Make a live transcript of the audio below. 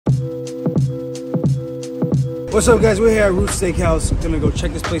What's up, guys? We're here at Roots Steakhouse. Gonna go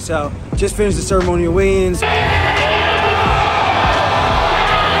check this place out. Just finished the ceremonial weigh-ins.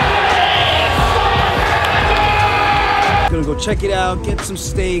 Gonna go check it out, get some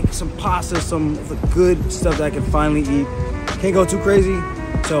steak, some pasta, some of the good stuff that I can finally eat. Can't go too crazy,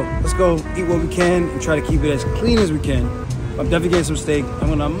 so let's go eat what we can and try to keep it as clean as we can. I'm definitely getting some steak. I'm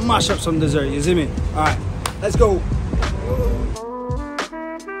gonna mash up some dessert, you see me? All right, let's go.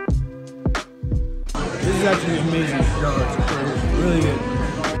 This is actually amazing. It's really good.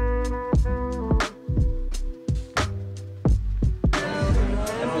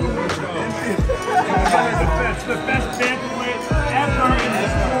 It's the best bantamweight ever in the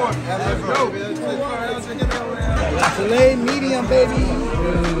sport. Filet medium, baby.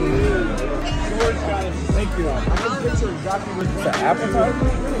 Thank you. I can picture exactly what it's an appetizer.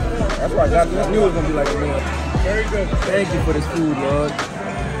 That's why I got this. I knew it was gonna be like a meal. Very good. Thank you for this food, Lord.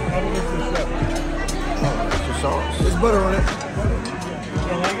 Sauce. There's butter on it. You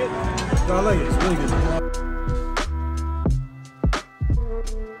don't like it? No, I like it. It's really good.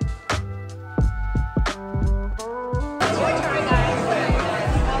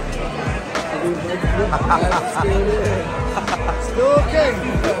 Still okay.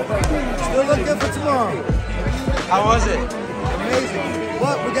 Still look good for tomorrow. How was it? Amazing.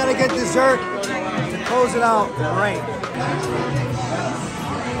 But we gotta get dessert to close it out. Right.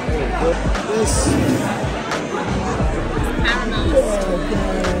 This.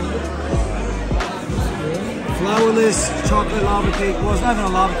 Flourless chocolate lava cake. Well, it's not even a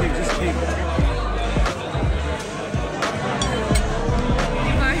lava cake, just cake.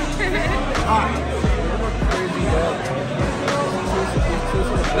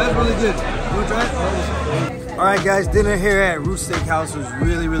 That's really good. You want to try it? All right, guys, dinner here at Roots Steakhouse was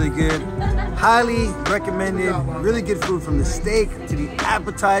really, really good. Highly recommended. Really good food, from the steak to the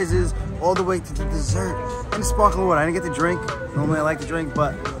appetizers, all the way to the dessert and the sparkling water. I didn't get to drink. Normally I like to drink,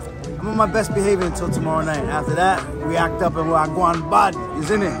 but I'm on my best behavior until tomorrow night. After that, we act up and we're going bad.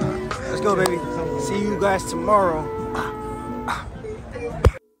 Is in it. Let's go, baby. See you guys tomorrow.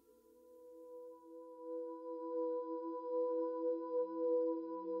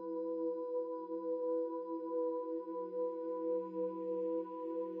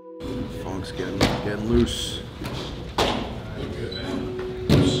 Funk's getting loose.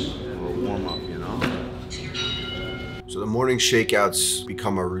 So the morning shakeouts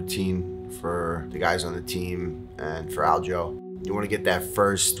become a routine for the guys on the team and for Aljo. You want to get that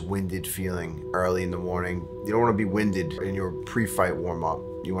first winded feeling early in the morning. You don't want to be winded in your pre-fight warm-up.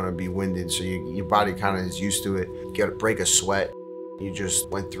 You want to be winded so your body kind of is used to it. You got to break a sweat. You just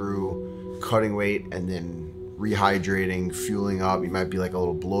went through cutting weight and then rehydrating, fueling up. You might be like a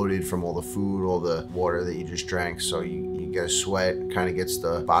little bloated from all the food, all the water that you just drank. So you get a sweat, kind of gets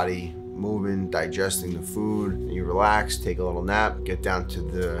the body moving, digesting the food, and you relax, take a little nap, get down to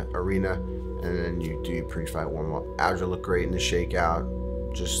the arena, and then you do your pre-fight warm-up. Aljo looked great in the shakeout,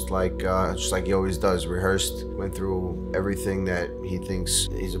 just like he always does. Rehearsed, went through everything that he thinks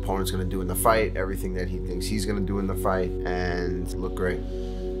his opponent's gonna do in the fight, everything that he thinks he's gonna do in the fight, and looked great.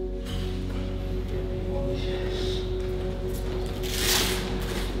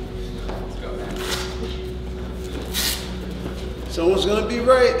 Someone's gonna be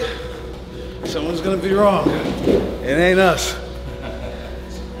right. Someone's gonna be wrong. It ain't us.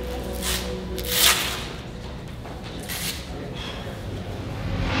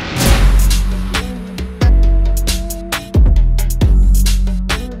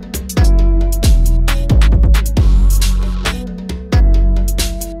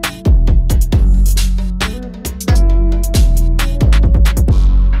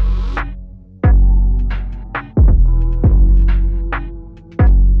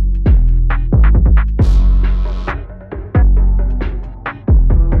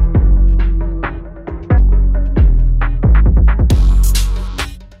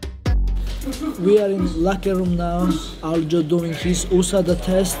 We are in locker room now. Aljo doing his USADA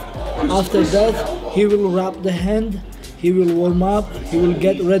test. After that, he will wrap the hand. He will warm up. He will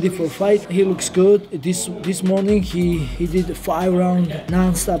get ready for fight. He looks good. This morning he did a 5-round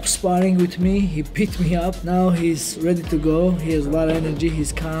non-stop sparring with me. He picked me up. Now he's ready to go. He has a lot of energy.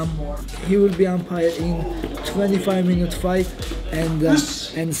 He's calm. He will be umpire in 25-minute fight,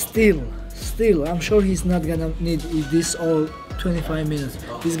 and still, I'm sure he's not gonna need this all 25 minutes.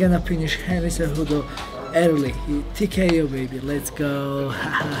 He's gonna finish Henry Cejudo early. TKO, baby. Let's go.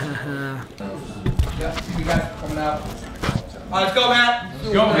 You guys coming out. Let's go, Matt.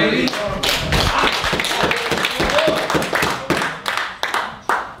 Let's go, baby.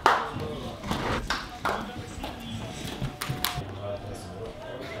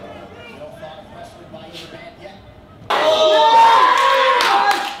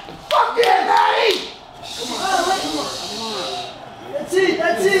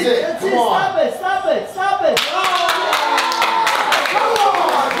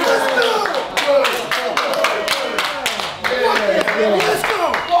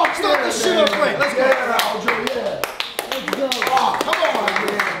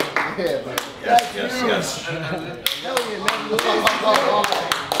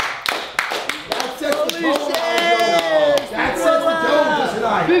 That's the tone for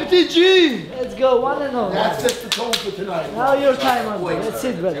tonight. 50G! Let's go, 1-0. That's just the tone for tonight. Now your time, Aljo. That's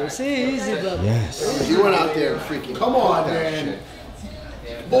it, brother. See, easy, brother. Yes. You went out there and freaking. Come on, man.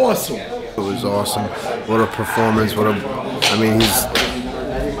 Awesome. It was awesome. What a performance. I mean,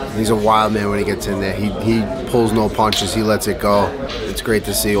 he's a wild man when he gets in there. He pulls no punches. He lets it go. It's great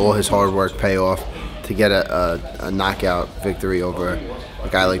to see all his hard work pay off to get a knockout victory over a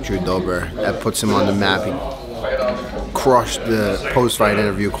guy like Drew Dober. That puts him on the map. He crushed the post-fight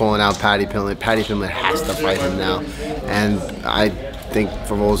interview calling out Paddy Pimblett. Paddy Pimblett has to fight him now. And I think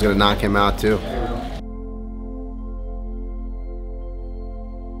Favol's going to knock him out too.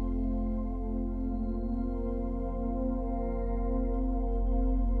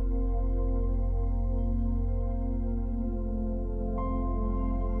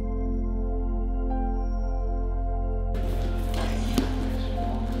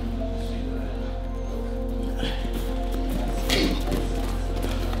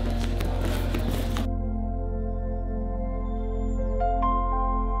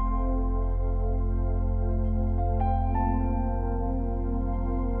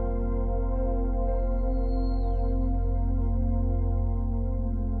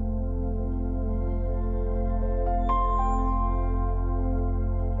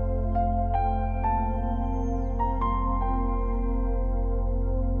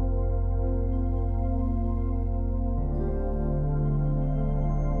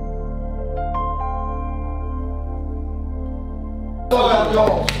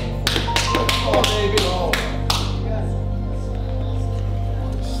 Go. Oh, baby. Go.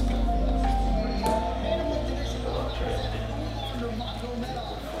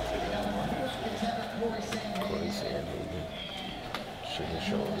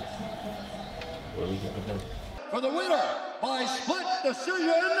 For the winner by split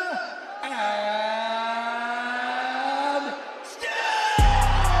decision, and still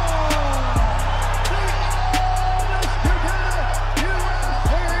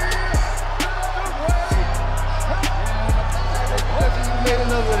Made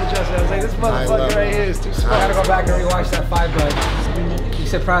another adjustment. I was like, this motherfucker right here is too smart. I gotta go back and rewatch that fight, but you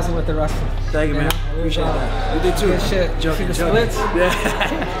surprised me with the wrestling. Thank you, man. Appreciate that. You did too. Good shit. Joking, See the joking. splits?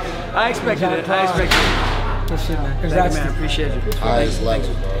 Yeah. I expected it. I expected it. Good shit, man. Thank Congrats. you, man. Appreciate you. Highest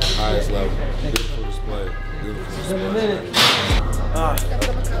level, bro. Highest level. Beautiful display. It's been a minute.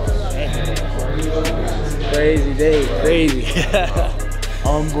 Crazy day. Crazy.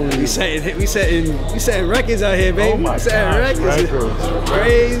 Unbelievable. We setting records out here, baby. Oh my we setting God, records.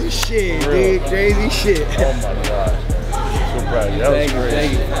 Crazy shit, dude. Crazy shit. Oh my God. So proud of you. That was crazy.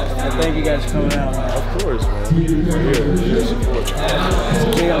 Thank you. And thank you guys for coming out, man. Of course, man. We're here. We're support.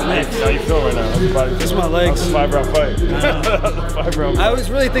 How you feel right now? Just my legs. That was a 5-round fight. 5-round fight. I was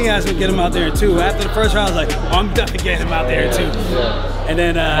really thinking I was gonna get him out there too. After the first round, I was like, oh, I'm definitely getting him out there too. And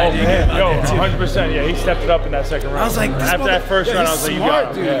then I didn't get him out there too. 100%. Yeah, he stepped it up in that second round. I was like, after that first round, I was like, you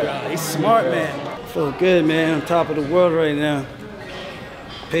got him. Yeah. He's smart, man. I feel good, man. On top of the world right now.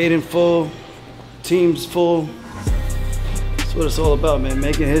 Paid in full, team's full. That's what it's all about, man.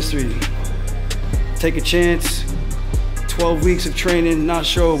 Making history. Take a chance. 12 weeks of training, not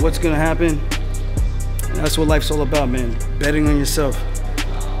sure what's gonna happen. And that's what life's all about, man. Betting on yourself.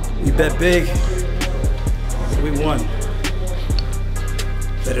 You bet big, we won.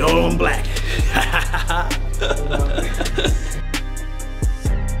 Bet it all on black.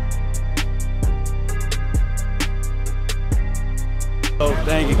 Oh,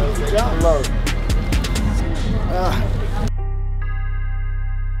 thank you. Good job, Lord.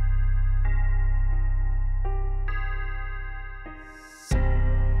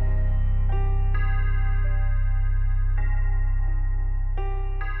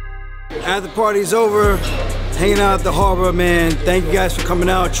 After the party's over, hanging out at the harbor, man. Thank you guys for coming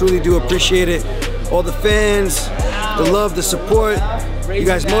out. Truly do appreciate it. All the fans, the love, the support. You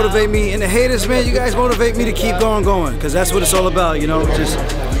guys motivate me. And the haters, man, you guys motivate me to keep going. Because that's what it's all about, you know, just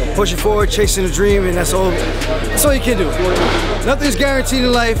pushing forward, chasing a dream, and that's all you can do. Nothing's guaranteed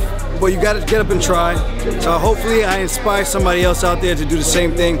in life, but you gotta get up and try. So hopefully I inspire somebody else out there to do the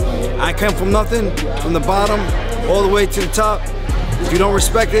same thing. I come from nothing, from the bottom, all the way to the top. If you don't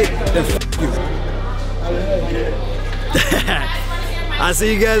respect it, then f*** you. I'll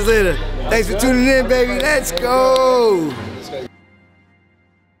see you guys later. Thanks for tuning in, baby. Let's go.